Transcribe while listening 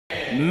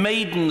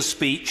maiden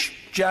speech,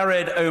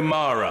 Jared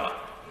O'Mara.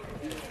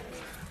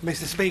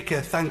 Mr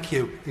Speaker, thank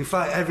you. In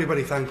fact,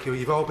 everybody, thank you.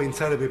 You've all been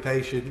terribly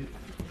patient.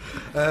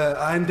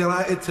 I'm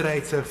delighted today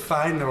to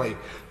finally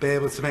be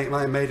able to make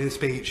my maiden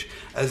speech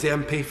as the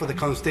MP for the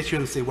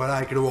constituency where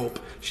I grew up,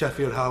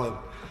 Sheffield Hallam.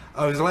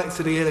 I was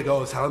elected a year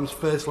ago as Hallam's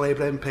first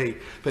Labour MP,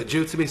 but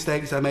due to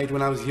mistakes I made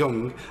when I was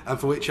young, and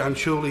for which I'm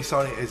truly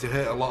sorry as it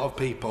hurt a lot of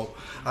people,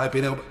 I've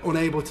been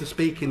unable to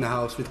speak in the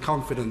House with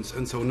confidence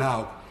until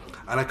now,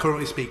 and I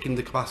currently speak in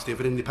the capacity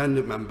of an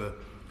independent member.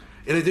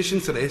 In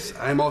addition to this,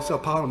 I am also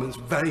Parliament's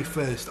very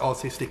first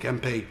autistic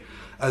MP,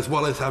 as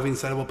well as having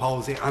cerebral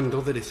palsy and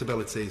other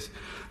disabilities.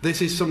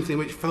 This is something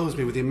which fills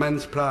me with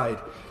immense pride,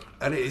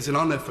 and it is an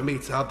honour for me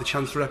to have the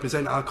chance to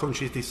represent our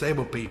country's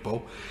disabled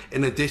people,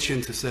 in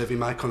addition to serving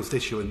my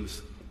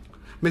constituents.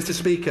 Mr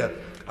Speaker,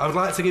 I would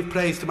like to give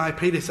praise to my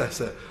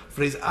predecessor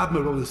for his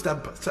admirable and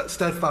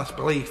steadfast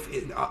belief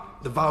in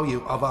the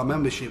value of our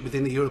membership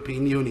within the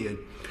European Union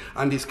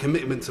and his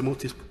commitment to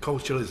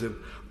multiculturalism,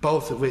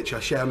 both of which I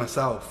share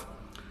myself.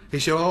 He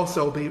shall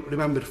also be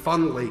remembered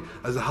fondly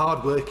as a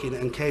hard-working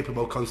and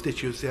capable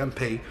constituency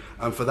MP,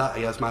 and for that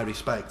he has my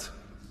respect.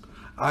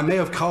 I may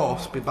of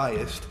course be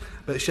biased,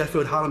 but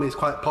Sheffield Hallam is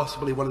quite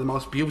possibly one of the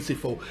most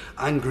beautiful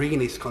and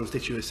greenest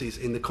constituencies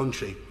in the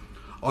country.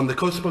 On the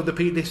cusp of the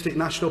Peak District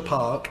National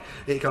Park,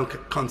 it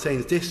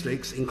contains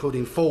districts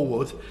including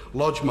Fulwood,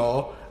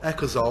 Lodgemore,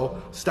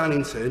 Ecclesall,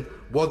 Stannington,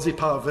 Wadsley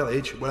Park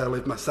Village, where I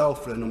lived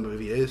myself for a number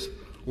of years,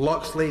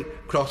 Loxley,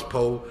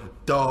 Crosspool,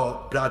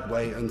 Daw,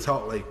 Bradway and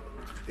Totley.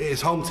 It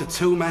is home to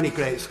too many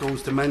great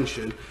schools to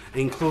mention,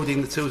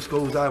 including the two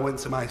schools I went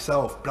to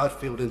myself,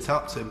 Bradfield and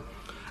Tapton.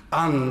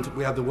 And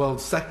we have the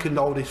world's second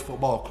oldest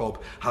football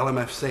club, Hallam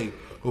FC,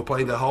 who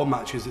play their home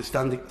matches at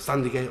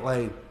Standygate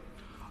Lane.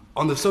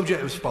 On the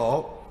subject of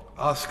sport,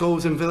 our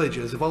schools and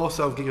villages have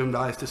also given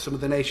rise to some of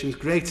the nation's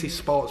greatest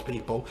sports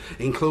people,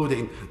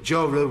 including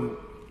Joe Root,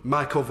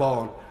 Michael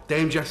Vaughan,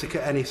 Dame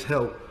Jessica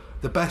Ennis-Hill,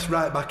 the best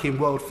right-back in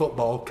world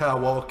football, Kyle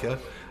Walker,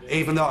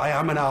 even though I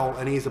am an owl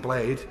and he's a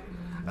blade,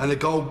 and the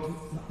gold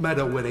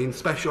medal winning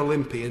Special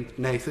Olympian,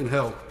 Nathan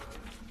Hill.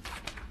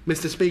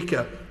 Mr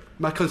Speaker,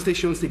 my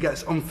constituency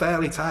gets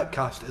unfairly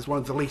typecast as one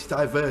of the least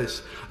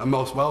diverse and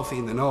most wealthy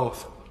in the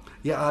north.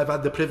 Yet I've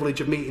had the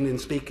privilege of meeting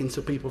and speaking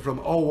to people from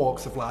all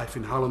walks of life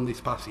in Hallam this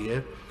past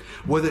year,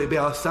 whether it be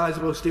our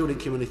sizeable student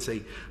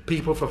community,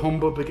 people from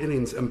humble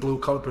beginnings and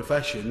blue-collar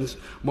professions,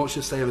 much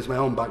the same as my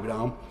own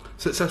background,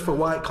 successful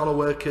white-collar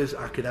workers,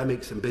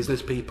 academics and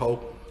business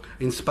people,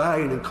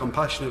 inspiring and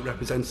compassionate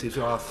representatives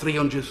of our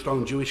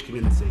 300-strong Jewish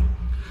community,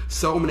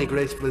 so many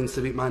graceful and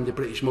civic-minded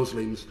British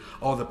Muslims,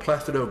 or the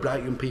plethora of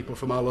bright young people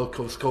from our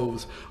local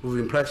schools who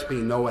have impressed me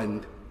in no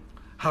end.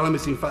 Hallam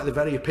is in fact the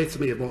very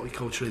epitome of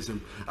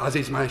multiculturalism, as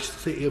is my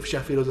city of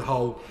Sheffield as a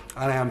whole,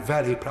 and I am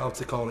very proud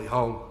to call it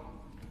home.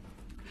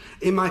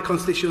 In my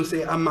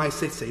constituency and my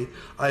city,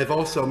 I have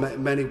also met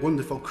many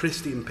wonderful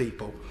Christian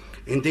people.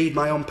 Indeed,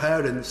 my own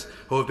parents,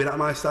 who have been at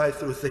my side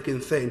through thick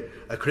and thin,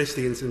 are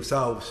Christians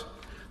themselves.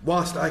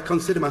 Whilst I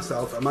consider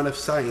myself a man of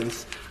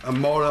science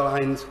and more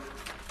aligned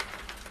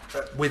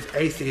with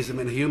atheism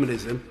and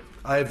humanism,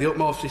 I have the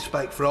utmost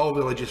respect for all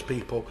religious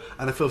people,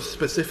 and I feel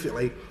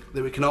specifically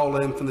that we can all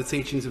learn from the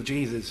teachings of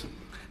Jesus.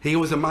 He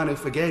was a man who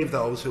forgave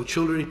those who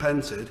truly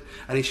repented,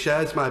 and he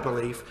shares my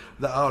belief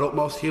that our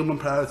utmost human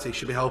priority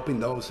should be helping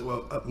those who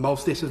are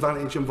most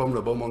disadvantaged and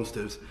vulnerable amongst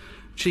us,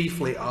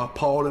 chiefly our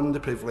poor and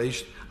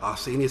underprivileged, our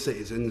senior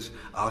citizens,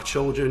 our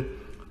children,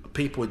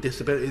 people with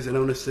disabilities and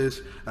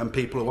illnesses, and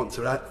people who want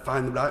to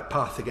find the right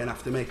path again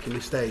after making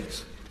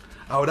mistakes.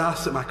 I would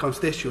ask that my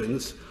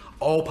constituents,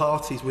 all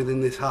parties within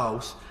this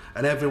House,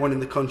 and everyone in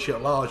the country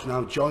at large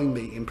now join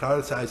me in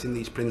prioritising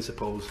these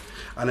principles,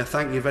 and I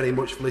thank you very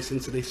much for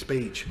listening to this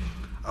speech.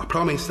 I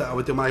promise that I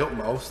would do my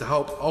utmost to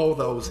help all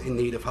those in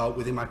need of help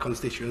within my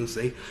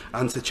constituency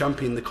and to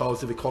champion the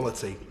cause of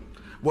equality.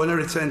 When I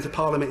return to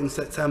Parliament in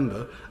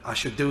September, I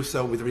should do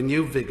so with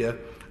renewed vigour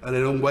and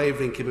an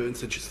unwavering commitment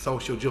to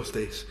social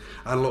justice,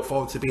 and I look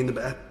forward to being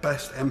the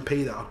best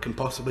MP that I can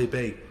possibly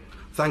be.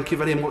 Thank you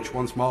very much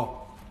once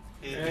more.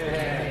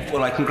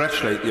 Well, I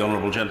congratulate the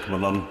honourable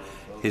gentleman on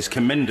his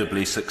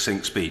commendably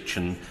succinct speech,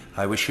 and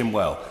I wish him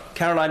well.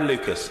 Caroline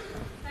Lucas.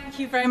 Thank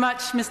you very much,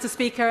 Mr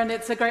Speaker, and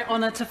it's a great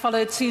honour to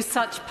follow two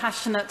such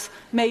passionate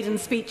maiden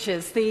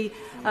speeches. The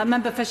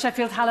member for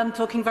Sheffield Hallam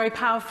talking very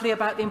powerfully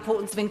about the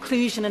importance of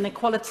inclusion and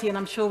equality, and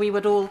I'm sure we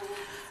would all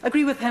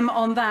agree with him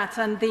on that,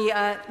 and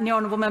the New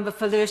Honourable Member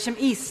for Lewisham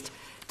East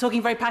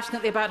talking very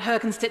passionately about her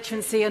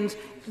constituency, and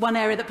one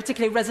area that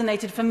particularly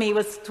resonated for me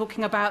was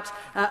talking about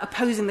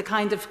opposing the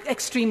kind of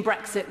extreme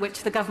Brexit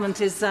which the government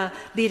is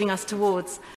leading us towards.